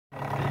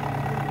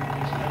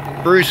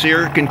Bruce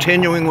here,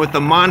 continuing with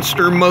the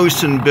monster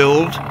Mosin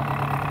build.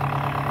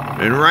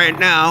 And right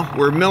now,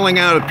 we're milling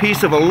out a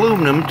piece of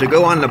aluminum to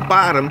go on the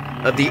bottom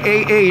of the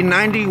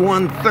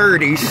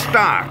AA9130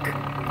 stock.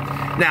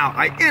 Now,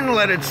 I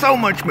inletted so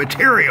much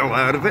material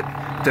out of it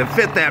to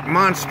fit that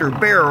monster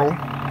barrel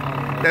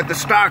that the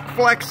stock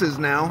flexes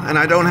now, and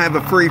I don't have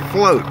a free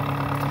float.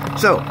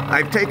 So,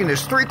 I've taken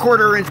this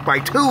 3/4 inch by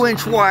 2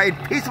 inch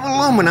wide piece of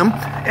aluminum,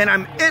 and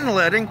I'm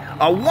inletting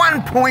a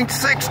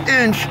 1.6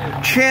 inch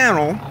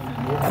channel,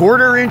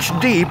 1/4 inch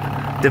deep,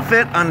 to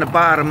fit on the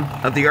bottom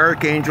of the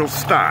Archangel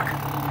stock.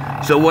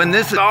 So when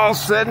this is all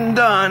said and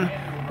done,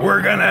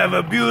 we're gonna have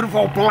a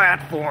beautiful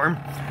platform,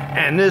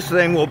 and this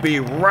thing will be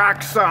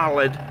rock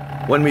solid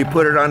when we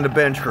put it on the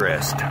bench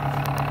rest.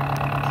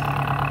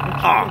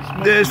 Oh,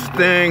 this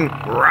thing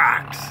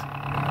rocks.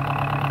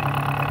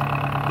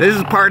 This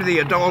is part of the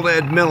adult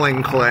ed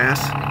milling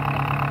class,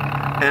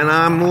 and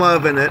I'm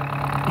loving it,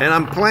 and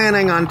I'm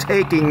planning on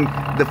taking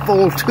the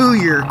full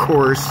 2-year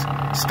course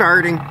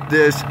starting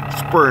this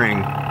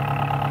spring,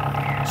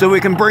 so we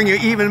can bring you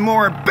even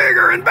more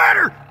bigger and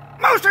better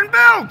Mosin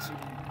builds.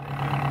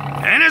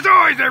 And as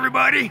always,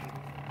 everybody,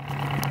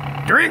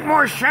 drink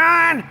more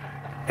shine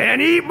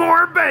and eat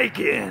more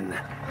bacon.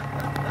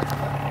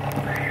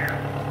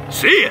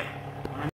 See ya.